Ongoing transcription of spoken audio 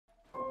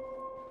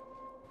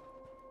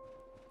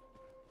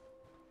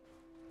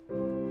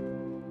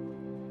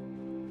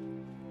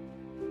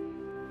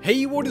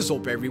Hey, what is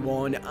up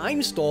everyone,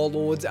 I'm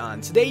Star-Lord,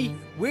 and today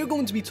we're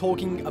going to be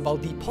talking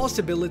about the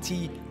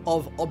possibility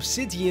of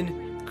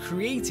Obsidian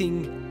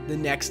creating the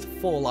next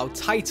Fallout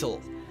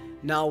title.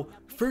 Now,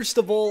 first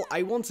of all,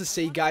 I want to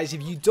say guys,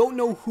 if you don't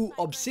know who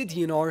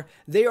Obsidian are,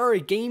 they are a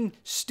game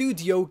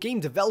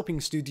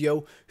developing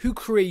studio who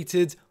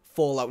created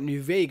Fallout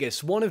New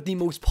Vegas, one of the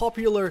most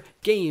popular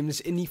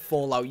games in the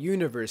Fallout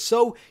universe.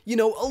 So, you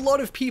know, a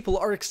lot of people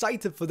are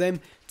excited for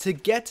them to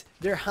get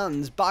their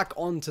hands back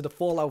onto the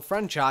Fallout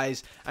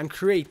franchise and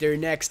create their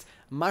next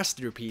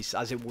masterpiece,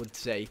 as it would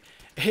say.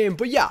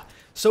 But yeah,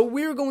 so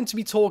we're going to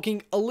be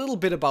talking a little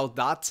bit about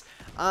that.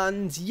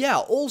 And yeah,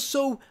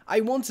 also, I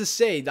want to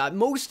say that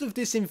most of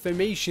this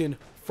information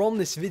from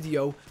this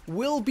video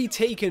will be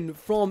taken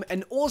from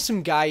an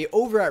awesome guy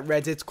over at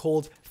Reddit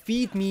called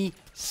Feed Me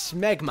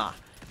Smegma.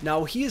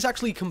 Now, he has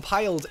actually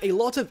compiled a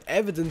lot of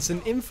evidence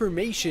and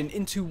information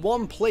into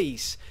one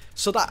place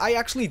so that I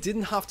actually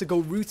didn't have to go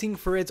rooting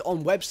for it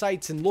on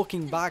websites and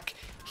looking back.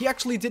 He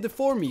actually did it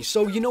for me.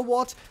 So, you know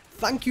what?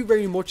 Thank you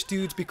very much,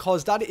 dude,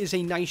 because that is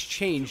a nice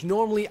change.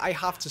 Normally, I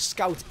have to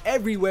scout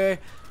everywhere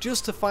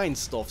just to find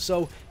stuff.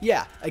 So,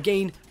 yeah,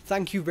 again,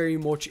 thank you very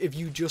much if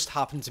you just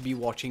happen to be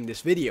watching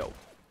this video.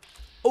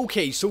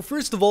 Okay, so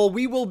first of all,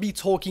 we will be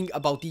talking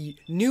about the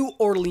New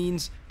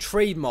Orleans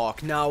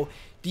trademark. Now,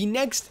 the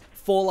next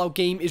Fallout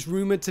game is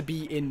rumored to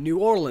be in New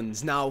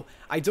Orleans. Now,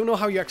 I don't know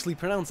how you actually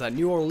pronounce that.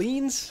 New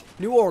Orleans?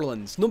 New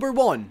Orleans. Number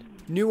 1,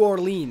 New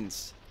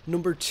Orleans.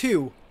 Number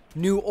 2,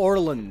 New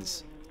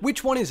Orleans.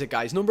 Which one is it,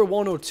 guys? Number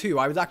 1 or 2?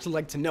 I would actually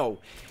like to know.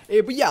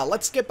 But yeah,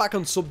 let's get back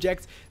on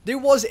subject. There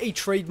was a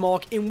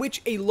trademark in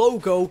which a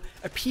logo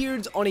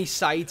appeared on a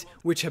site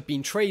which had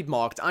been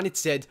trademarked, and it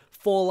said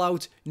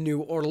Fallout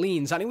New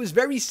Orleans, and it was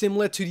very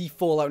similar to the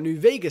Fallout New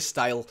Vegas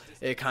style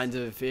kind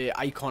of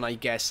icon, I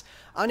guess.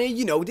 And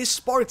you know, this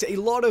sparked a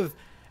lot of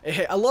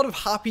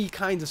happy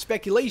kind of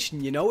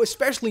speculation, you know,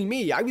 especially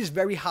me. I was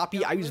very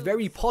happy, I was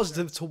very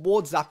positive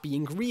towards that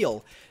being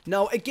real.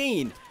 Now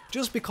again,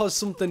 just because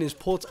something is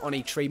put on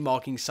a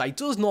trademarking site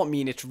does not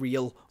mean it's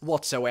real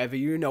whatsoever.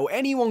 You know,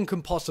 anyone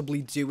can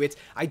possibly do it.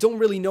 I don't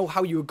really know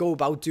how you would go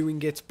about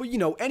doing it, but you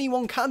know,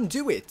 anyone can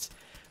do it.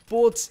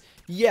 But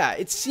yeah,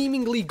 it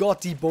seemingly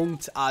got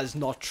debunked as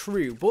not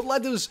true. But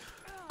let us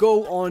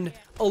go on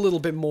a little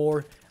bit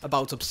more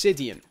about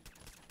Obsidian.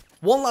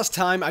 One last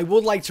time, I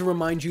would like to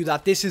remind you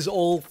that this is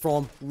all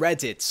from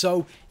Reddit.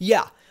 So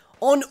yeah,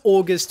 on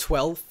August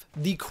 12th,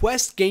 the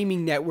Quest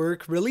Gaming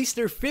Network released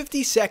their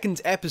 52nd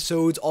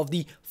episode of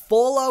the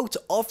Fallout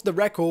Off the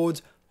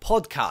Record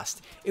podcast,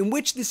 in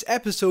which this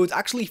episode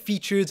actually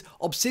featured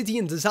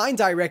Obsidian design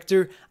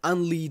director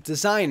and lead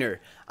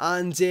designer.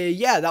 And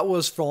yeah, that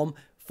was from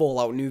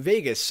Fallout New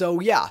Vegas. So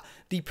yeah,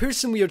 the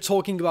person we are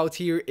talking about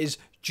here is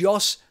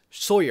Josh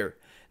Sawyer.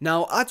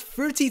 Now, at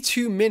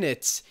 32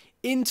 minutes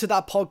into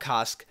that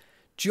podcast,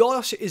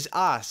 Josh is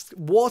asked,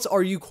 what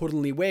are you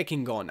currently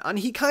working on? And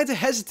he kind of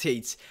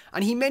hesitates,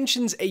 and he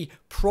mentions a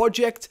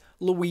Project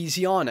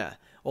Louisiana,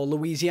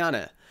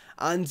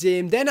 and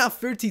then at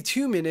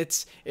 32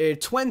 minutes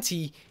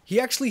 20, he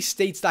actually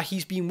states that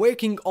he's been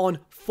working on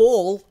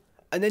Fall,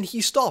 and then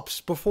he stops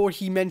before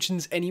he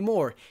mentions any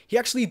more. He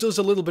actually does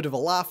a little bit of a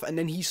laugh, and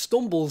then he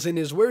stumbles in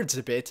his words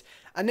a bit,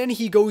 and then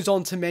he goes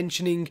on to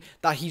mentioning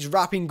that he's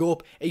wrapping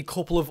up a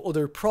couple of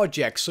other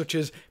projects, such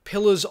as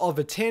Pillars of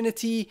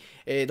Eternity,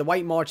 the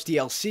White March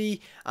DLC,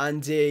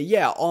 and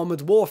yeah,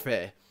 Armored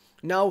Warfare.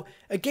 Now,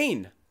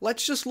 again,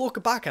 let's just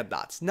look back at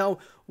that. Now,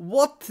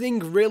 what thing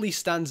really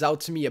stands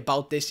out to me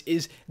about this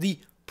is the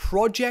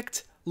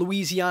Project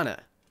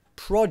Louisiana.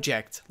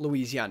 Project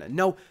Louisiana.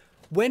 Now,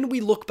 when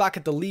we look back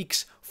at the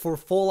leaks for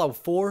Fallout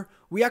 4,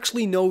 we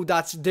actually know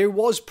that there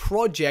was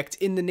Project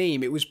in the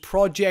name. It was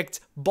Project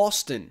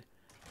Boston.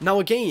 Now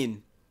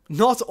again,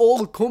 not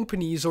all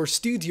companies or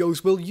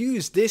studios will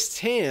use this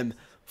term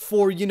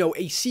for, you know,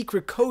 a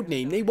secret code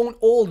name. They won't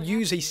all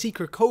use a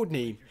secret code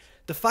name.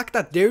 The fact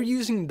that they're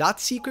using that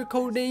secret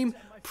code name,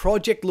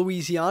 Project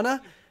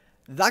Louisiana,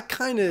 that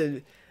kind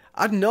of,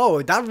 I don't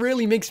know, that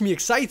really makes me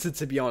excited,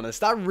 to be honest.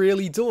 That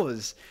really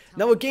does.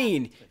 Now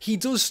again, he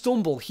does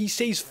stumble. He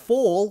says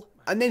fall,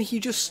 and then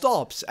he just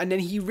stops, and then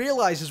he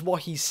realizes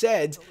what he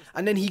said,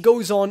 and then he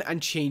goes on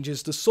and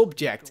changes the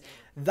subject.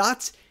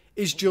 That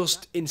is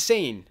just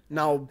insane.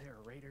 Now,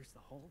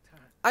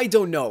 I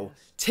don't know.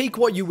 Take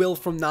what you will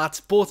from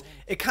that, but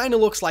it kind of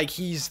looks like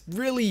he's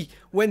really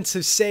went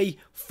to say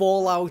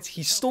Fallout.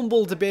 He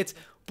stumbled a bit,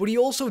 but he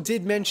also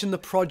did mention the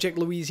Project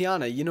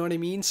Louisiana, you know what I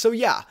mean? So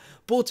yeah,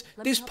 but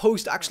this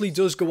post actually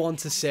does go on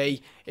to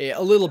say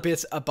a little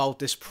bit about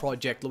this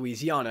Project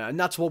Louisiana, and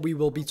that's what we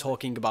will be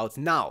talking about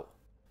now.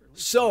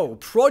 So,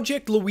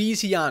 Project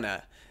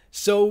Louisiana.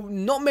 So,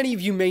 not many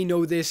of you may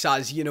know this,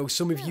 as, you know,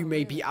 some of you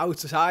may be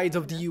outside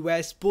of the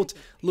US, but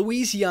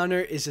Louisiana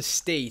is a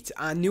state,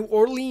 and New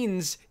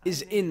Orleans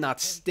is in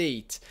that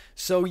state.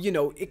 So, you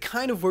know, it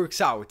kind of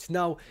works out.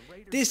 Now,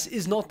 this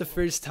is not the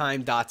first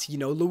time that, you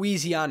know,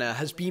 Louisiana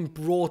has been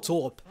brought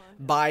up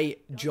by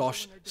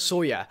Josh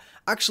Sawyer.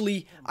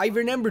 Actually, I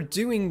remember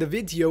doing the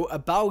video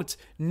about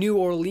New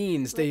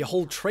Orleans, the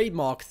whole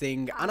trademark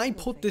thing, and I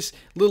put this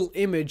little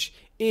image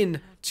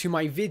in to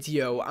my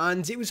video,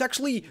 and it was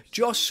actually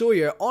Josh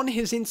Sawyer on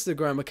his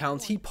Instagram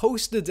account. He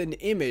posted an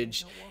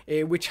image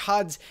which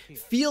had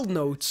field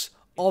notes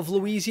of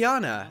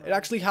Louisiana. It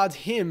actually had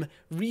him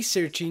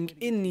researching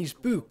in these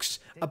books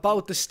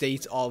about the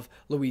state of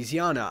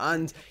Louisiana,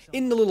 and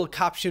in the little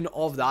caption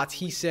of that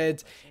he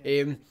said,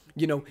 you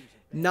know,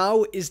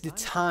 now is the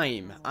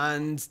time,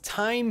 and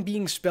time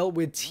being spelled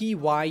with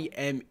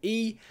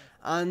T-Y-M-E,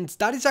 and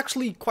that is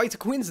actually quite a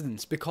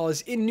coincidence,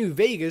 because in New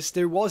Vegas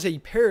there was a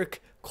perk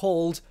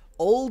called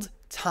Old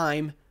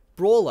Time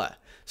Brawler.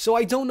 So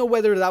I don't know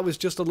whether that was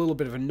just a little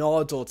bit of a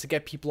nod or to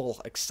get people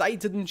all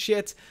excited and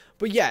shit,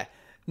 but yeah,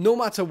 no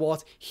matter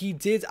what, he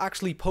did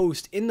actually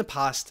post in the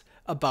past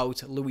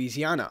about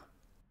Louisiana.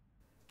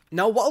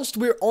 Now, whilst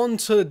we're on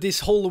to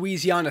this whole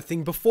Louisiana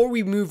thing, before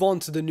we move on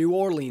to the New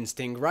Orleans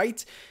thing,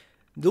 right?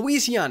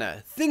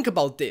 Louisiana, think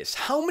about this.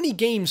 How many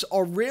games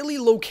are really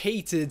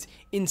located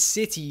in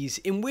cities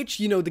in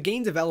which, you know, the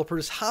game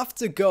developers have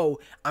to go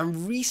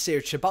and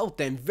research about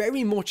them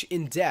very much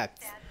in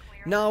depth?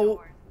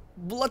 Now,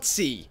 let's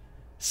see.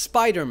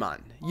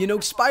 Spider-Man. You know,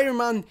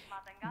 Spider-Man,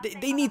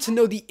 they need to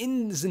know the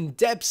ins and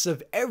depths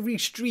of every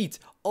street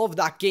of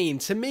that game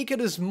to make it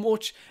as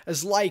much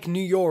as like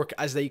New York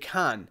as they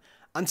can.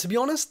 And to be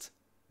honest,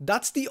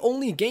 that's the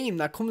only game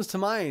that comes to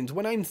mind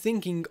when I'm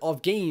thinking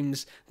of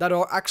games that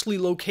are actually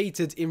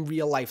located in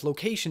real life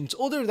locations,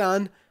 other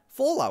than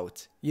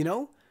Fallout, you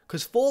know?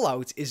 Because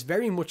Fallout is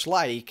very much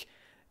like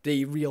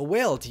the real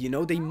world, you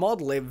know? They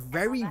model it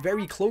very,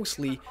 very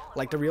closely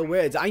like the real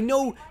world. I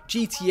know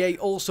GTA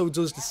also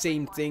does the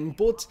same thing,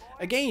 but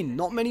again,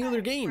 not many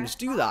other games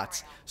do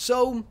that.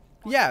 So,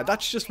 yeah,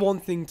 that's just one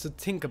thing to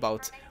think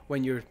about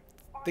when you're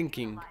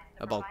thinking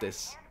about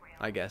this,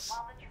 I guess.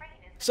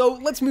 So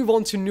let's move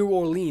on to New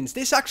Orleans.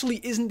 This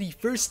actually isn't the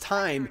first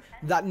time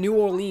that New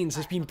Orleans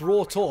has been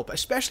brought up,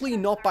 especially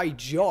not by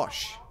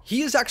Josh.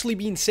 He has actually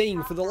been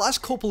saying for the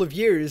last couple of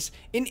years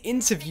in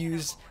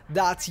interviews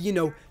that, you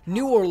know,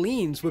 New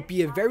Orleans would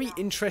be a very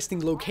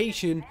interesting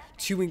location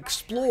to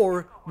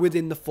explore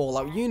within the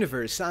Fallout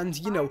universe. And,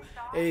 you know,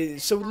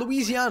 so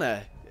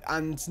Louisiana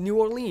and New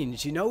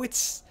Orleans, you know,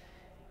 it's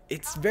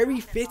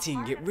very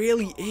fitting. It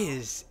really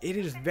is. It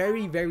is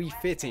very, very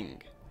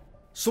fitting.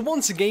 So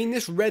once again,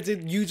 this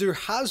Reddit user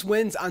has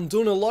went and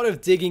done a lot of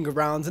digging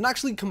around and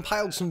actually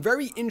compiled some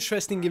very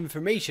interesting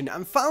information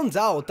and found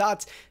out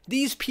that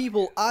these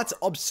people at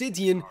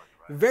Obsidian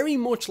very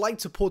much like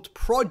to put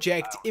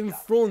project in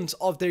front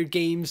of their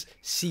game's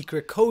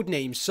secret code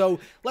name. So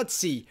let's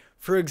see,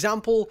 for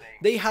example,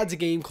 they had a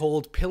game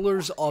called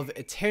Pillars of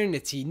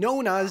Eternity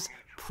known as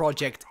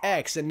Project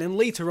X, and then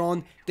later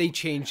on they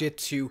changed it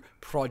to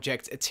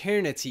Project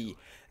Eternity.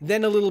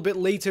 Then a little bit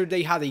later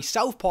they had a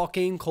South Park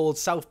game called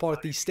South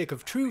Park The Stick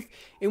of Truth,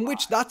 in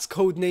which that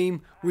codename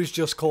was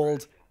just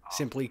called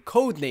simply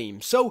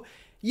Codename. So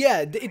yeah,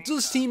 it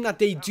does seem that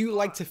they do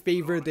like to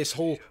favor this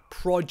whole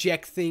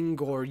project thing,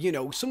 or, you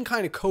know, some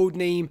kind of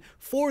codename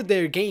for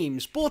their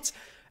games. But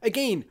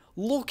again,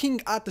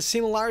 looking at the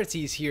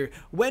similarities here,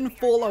 when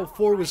Fallout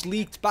 4 was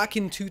leaked back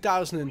in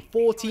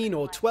 2014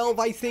 or 12,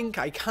 I think,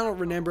 I cannot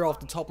remember off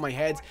the top of my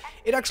head,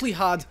 it actually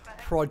had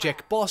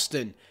Project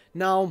Boston.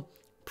 Now,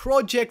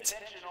 Project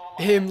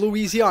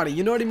Louisiana,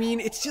 you know what I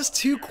mean? It's just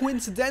too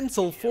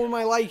coincidental for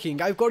my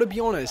liking, I've got to be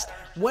honest.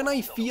 When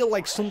I feel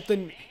like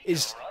something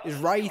is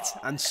right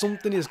and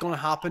something is gonna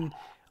happen,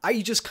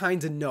 I just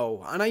kinda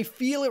know. And I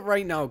feel it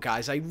right now,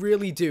 guys, I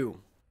really do.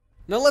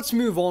 Now let's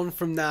move on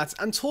from that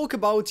and talk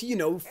about, you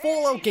know,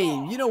 Fallout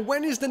game. You know,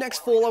 when is the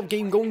next Fallout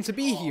game going to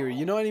be here,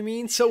 you know what I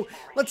mean? So,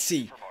 let's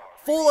see.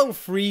 Fallout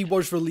 3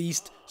 was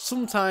released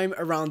sometime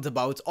around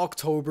about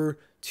October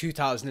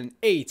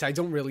 2008, I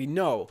don't really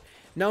know.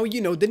 Now,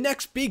 you know, the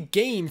next big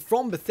game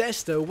from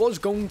Bethesda was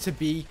going to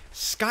be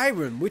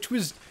Skyrim, which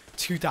was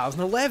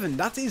 2011.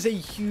 That is a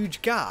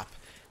huge gap.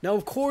 Now,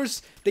 of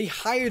course, they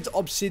hired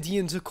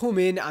Obsidian to come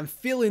in and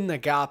fill in the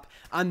gap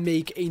and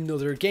make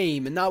another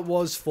game, and that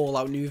was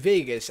Fallout New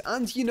Vegas.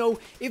 And, you know,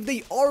 if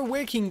they are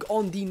working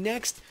on the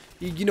next,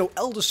 you know,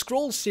 Elder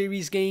Scrolls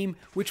series game,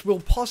 which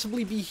will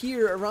possibly be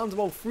here around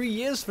about 3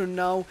 years from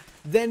now,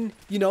 then,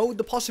 you know,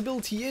 the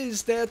possibility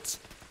is that,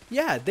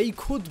 yeah, they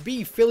could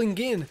be filling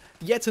in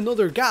yet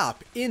another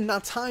gap in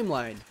that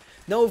timeline.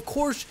 Now, of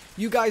course,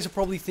 you guys are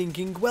probably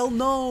thinking, well,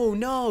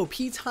 no,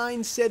 Pete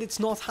Hines said it's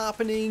not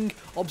happening,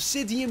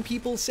 Obsidian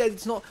people said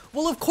it's not.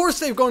 Well, of course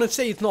they're gonna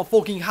say it's not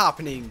fucking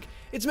happening.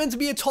 It's meant to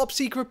be a top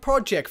secret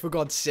project, for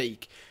God's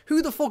sake.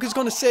 Who the fuck is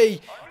gonna say,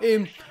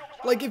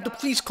 Like, if the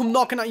police come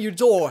knocking at your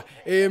door,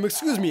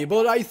 excuse me,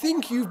 but I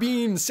think you've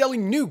been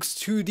selling nukes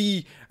to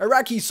the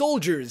Iraqi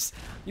soldiers.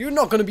 You're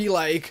not gonna be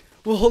like,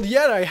 well,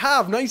 yeah, I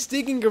have, nice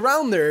digging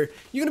around there.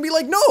 You're gonna be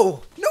like,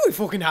 no, I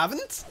fucking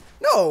haven't.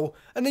 No.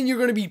 And then you're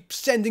gonna be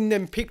sending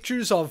them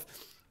pictures of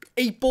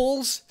 8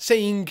 balls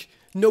saying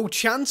no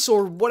chance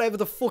or whatever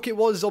the fuck it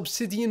was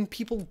Obsidian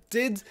people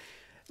did.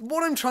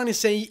 What I'm trying to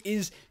say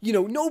is, you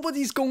know,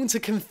 nobody's going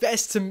to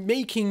confess to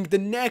making the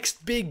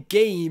next big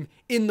game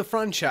in the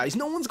franchise.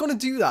 No one's going to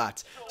do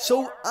that.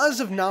 So,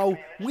 as of now,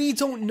 we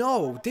don't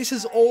know. This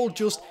is all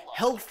just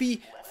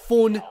healthy,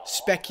 fun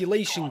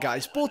speculation,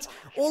 guys. But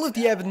all of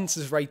the evidence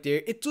is right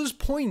there. It does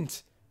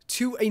point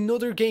to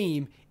another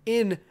game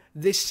in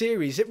this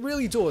series. It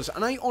really does.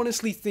 And I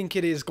honestly think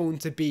it is going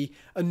to be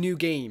a new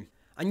game.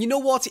 And you know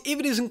what, if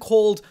it isn't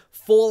called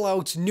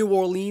Fallout New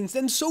Orleans,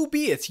 then so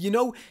be it, you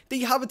know? They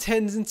have a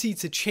tendency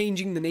to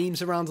changing the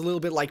names around a little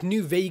bit, like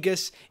New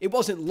Vegas. It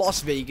wasn't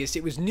Las Vegas,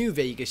 it was New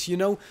Vegas, you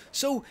know?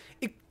 So,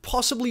 it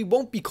possibly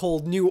won't be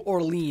called New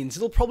Orleans,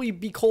 it'll probably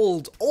be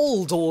called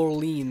Old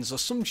Orleans or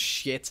some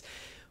shit.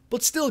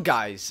 But still,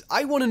 guys,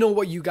 I want to know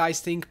what you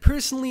guys think.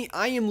 Personally,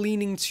 I am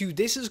leaning to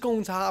this is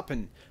going to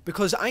happen,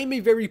 because I am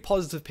a very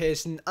positive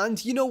person,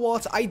 and you know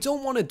what, I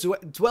don't want to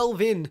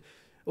delve in.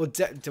 I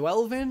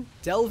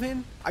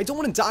don't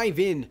want to dive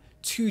in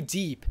too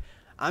deep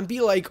and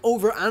be like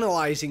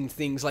over-analyzing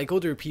things like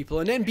other people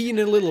and then be in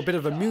a little bit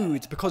of a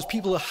mood because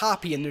people are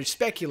happy and they're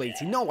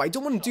speculating. No, I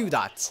don't want to do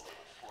that.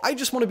 I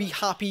just want to be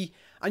happy,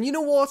 and you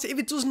know what, if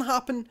it doesn't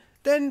happen,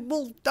 then,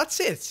 well, that's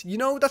it, you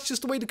know, that's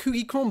just the way the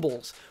cookie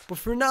crumbles. But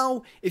for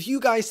now, if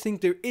you guys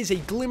think there is a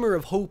glimmer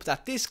of hope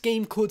that this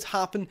game could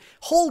happen,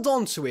 hold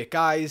on to it,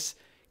 guys.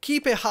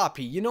 Keep it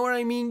happy, you know what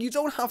I mean? You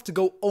don't have to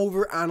go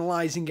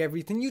over-analyzing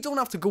everything. You don't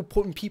have to go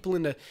putting people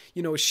in a,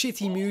 you know, a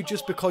shitty mood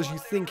just because you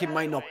think it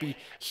might not be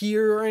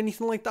here or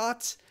anything like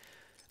that.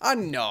 I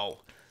don't know.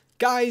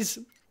 Guys,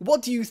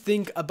 what do you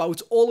think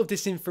about all of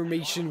this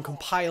information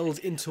compiled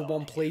into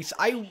one place?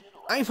 I'm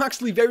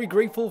actually very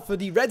grateful for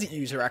the Reddit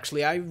user,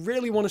 actually. I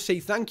really want to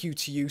say thank you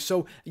to you.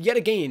 So, yet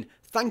again,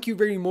 thank you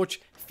very much.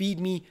 Feed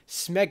me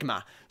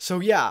smegma. So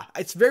yeah,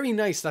 it's very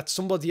nice that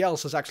somebody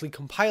else has actually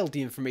compiled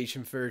the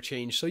information for a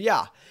change. So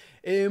yeah,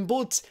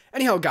 but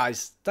anyhow,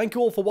 guys, thank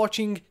you all for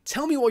watching.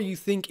 Tell me what you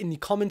think in the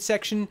comment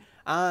section,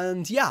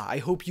 and yeah, I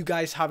hope you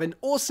guys have an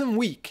awesome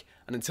week.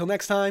 And until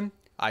next time,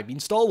 I've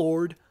been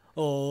Star-Lord.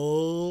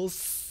 Oh,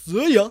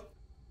 see ya.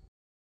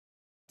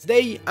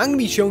 Today, I'm going to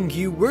be showing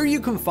you where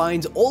you can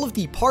find all of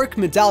the park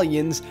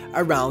medallions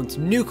around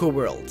Nuka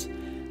World.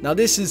 Now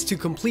this is to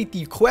complete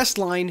the quest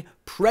line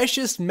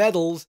Precious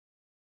Metals